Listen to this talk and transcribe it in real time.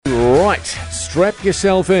Right, strap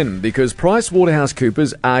yourself in because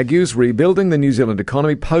PricewaterhouseCoopers argues rebuilding the New Zealand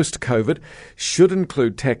economy post-COVID should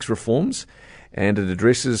include tax reforms, and it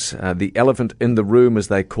addresses the elephant in the room, as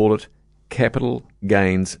they call it, capital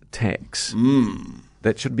gains tax.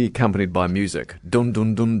 That should be accompanied by music. Dun,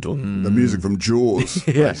 dun, dun, dun. The music from Jaws,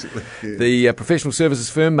 basically. Yeah. The professional services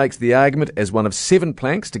firm makes the argument as one of 7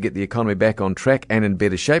 planks to get the economy back on track and in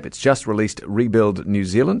better shape. It's just released Rebuild New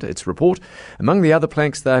Zealand, its report. Among the other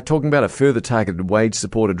planks, they're talking about a further targeted wage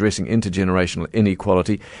support addressing intergenerational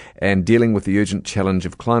inequality and dealing with the urgent challenge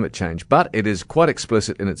of climate change. But it is quite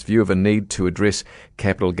explicit in its view of a need to address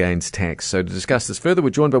capital gains tax. So to discuss this further, we're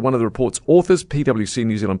joined by one of the report's authors, PwC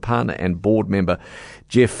New Zealand partner and board member,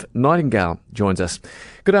 Jeff Nightingale joins us.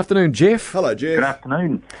 Good afternoon, Jeff. Hello, Jeff. Good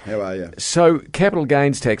afternoon. How are you? So, capital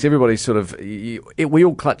gains tax, everybody sort of, we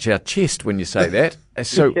all clutch our chest when you say that.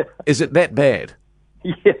 So, Yeah. Is it that bad?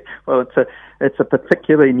 Yeah, well, it's a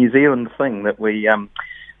particularly New Zealand thing that we,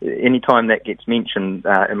 anytime that gets mentioned,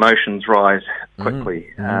 emotions rise quickly.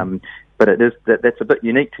 But that's a bit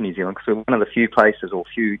unique to New Zealand because we're one of the few places or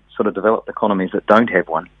few sort of developed economies that don't have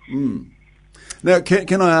one. Now,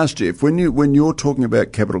 can I ask, Jeff, when you're talking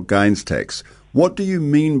about capital gains tax, what do you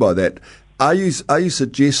mean by that? Are you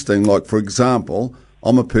suggesting, like, for example,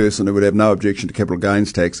 I'm a person who would have no objection to capital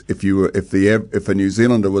gains tax if a New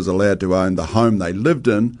Zealander was allowed to own the home they lived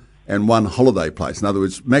in and one holiday place. In other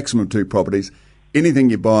words, maximum 2 properties. Anything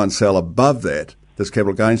you buy and sell above that, there's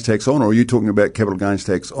capital gains tax on, or are you talking about capital gains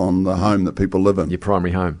tax on the home that people live in? Your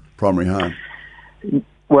primary home. Primary home.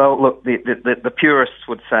 Well, look, the purists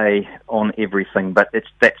would say on everything, but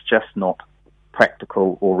that's just not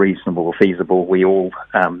practical or reasonable or feasible. We all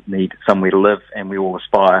need somewhere to live, and we all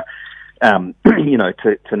aspire, to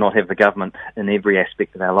not have the government in every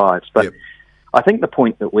aspect of our lives. But Yep. I think the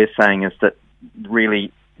point that we're saying is that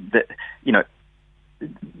really that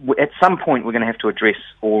at some point we're going to have to address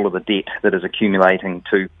all of the debt that is accumulating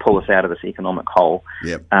to pull us out of this economic hole.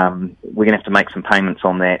 Yep. We're going to have to make some payments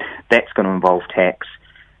on that. That's going to involve tax.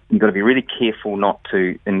 You've got to be really careful not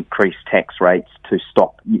to increase tax rates to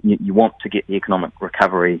stop. You want to get the economic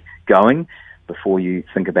recovery going before you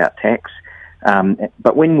think about tax.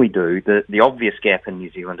 But when we do, the obvious gap in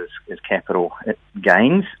New Zealand is capital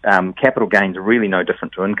gains. Capital gains are really no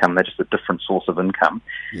different to income. They're just a different source of income.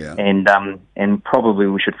 Yeah. And probably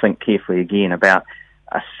we should think carefully again about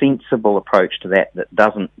a sensible approach to that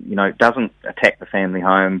doesn't attack the family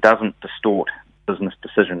home, doesn't distort business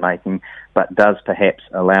decision making, but does perhaps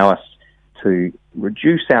allow us to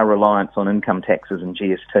reduce our reliance on income taxes and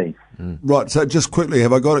GST. Right, so just quickly,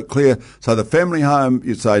 have I got it clear? So the family home,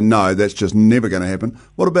 you'd say, no, that's just never going to happen.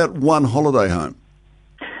 What about one holiday home?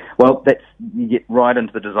 Well, you get right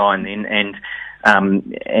into the design then, and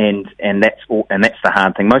that's the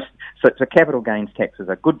hard thing. So capital gains taxes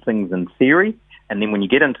are good things in theory, and then when you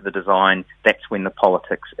get into the design, that's when the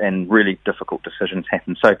politics and really difficult decisions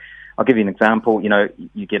happen. So I'll give you an example.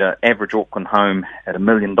 You get an average Auckland home at $1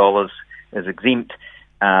 million is exempt.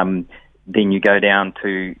 Then you go down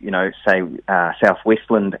to, say, South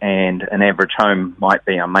Westland, and an average home might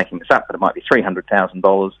be, I'm making this up, but it might be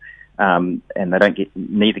 $300,000, and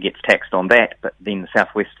neither gets taxed on that. But then the South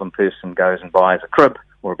Westland person goes and buys a crib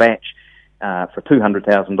or a batch for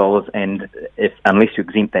 $200,000, and unless you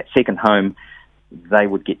exempt that second home, they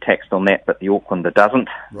would get taxed on that, but the Aucklander doesn't.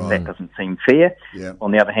 Right. That doesn't seem fair. Yeah.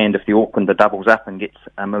 On the other hand, if the Aucklander doubles up and gets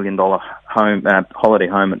 $1 million home, holiday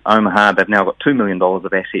home in Omaha, they've now got $2 million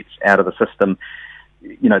of assets out of the system.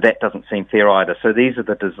 That doesn't seem fair either. So these are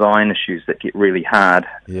the design issues that get really hard.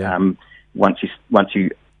 Yeah. Once you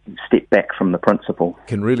step back from the principle.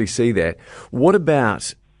 Can really see that. What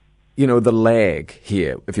about the lag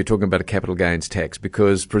here, if you're talking about a capital gains tax?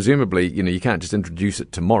 Because presumably, you can't just introduce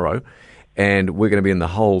it tomorrow, and we're going to be in the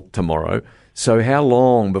hole tomorrow. So how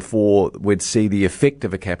long before we'd see the effect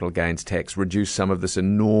of a capital gains tax reduce some of this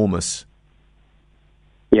enormous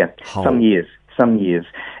hole? Some years.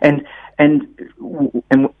 And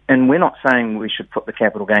we're not saying we should put the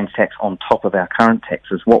capital gains tax on top of our current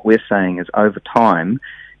taxes. What we're saying is over time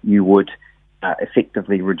you would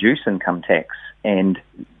effectively reduce income tax and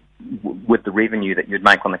with the revenue that you'd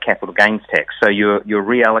make on the capital gains tax. So you're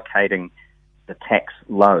reallocating the tax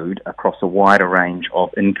load across a wider range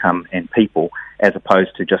of income and people as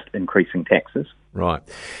opposed to just increasing taxes. Right.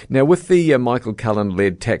 Now, with the Michael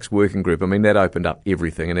Cullen-led tax working group, that opened up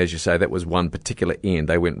everything. And as you say, that was one particular end.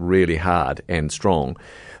 They went really hard and strong.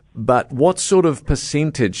 But what sort of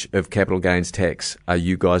percentage of capital gains tax are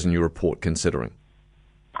you guys in your report considering?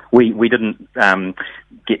 We didn't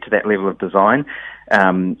get to that level of design,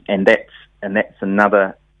 and that's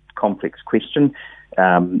another complex question.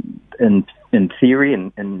 In theory,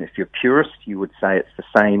 and if you're purist, you would say it's the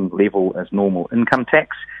same level as normal income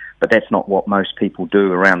tax, but that's not what most people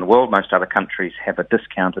do around the world. Most other countries have a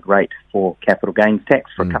discounted rate for capital gains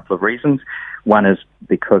tax for a couple of reasons. One is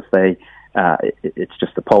because it's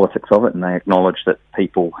just the politics of it, and they acknowledge that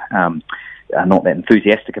people are not that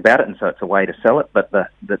enthusiastic about it, and so it's a way to sell it. But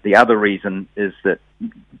the other reason is that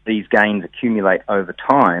these gains accumulate over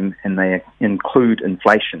time, and they include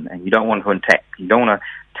inflation. And you don't want to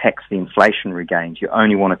tax the inflationary gains. You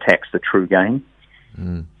only want to tax the true gain.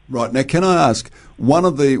 Right. Now, can I ask, one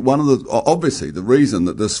of the obviously the reason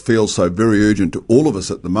that this feels so very urgent to all of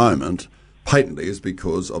us at the moment, patently, is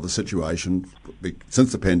because of the situation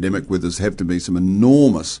since the pandemic, where there's have to be some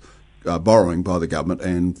enormous borrowing by the government,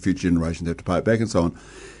 and future generations have to pay it back and so on.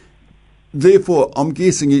 Therefore, I'm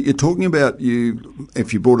guessing you're talking about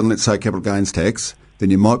if you brought in, let's say, capital gains tax, then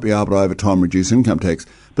you might be able to over time reduce income tax.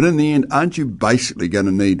 But in the end, aren't you basically going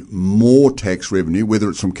to need more tax revenue, whether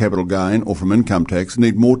it's from capital gain or from income tax,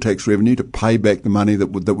 need more tax revenue to pay back the money that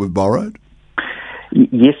we've borrowed?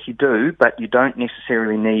 Yes, you do, but you don't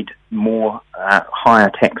necessarily need more higher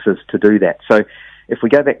taxes to do that. So if we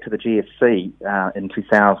go back to the GFC in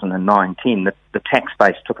 2009-10, the tax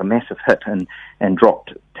base took a massive hit and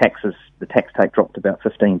dropped taxes. The tax take dropped about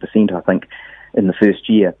 15%, I think, in the first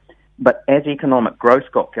year. But as economic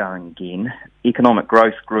growth got going again, economic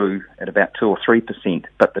growth grew at about 2 or 3%,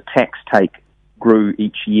 but the tax take grew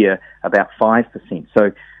each year about 5%.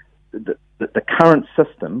 So the current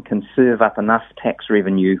system can serve up enough tax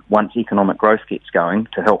revenue once economic growth gets going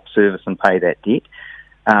to help service and pay that debt.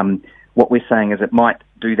 What we're saying is it might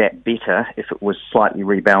do that better if it was slightly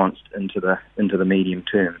rebalanced into the medium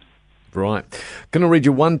term. Right. Going to read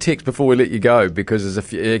you one text before we let you go, because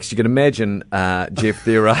as you can imagine, Jeff,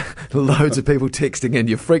 there are loads of people texting in.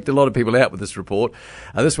 You've freaked a lot of people out with this report.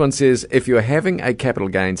 This one says, if you're having a capital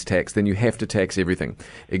gains tax, then you have to tax everything.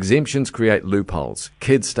 Exemptions create loopholes.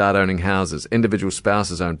 Kids start owning houses. Individual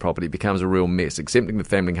spouses own property. It becomes a real mess. Exempting the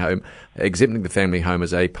family home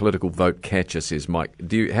is a political vote catcher, says Mike.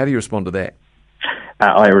 How do you respond to that?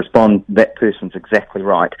 I respond, that person's exactly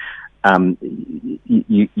right.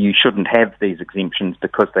 You shouldn't have these exemptions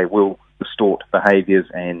because they will distort behaviours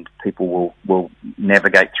and people will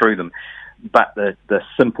navigate through them. But the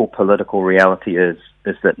simple political reality is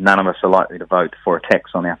that none of us are likely to vote for a tax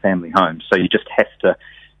on our family homes. So you just have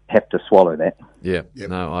to swallow that. Yeah, yep,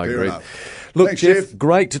 no, I agree. Enough. Look, Thanks, Jeff,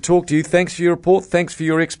 great to talk to you. Thanks for your report. Thanks for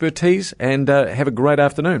your expertise, and have a great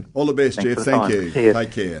afternoon. All the best, Thanks Jeff. Thank you. Cheers.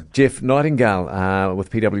 Take care. Jeff Nightingale with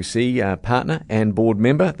PwC, partner and board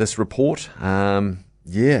member. This report,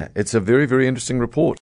 it's a very, very interesting report.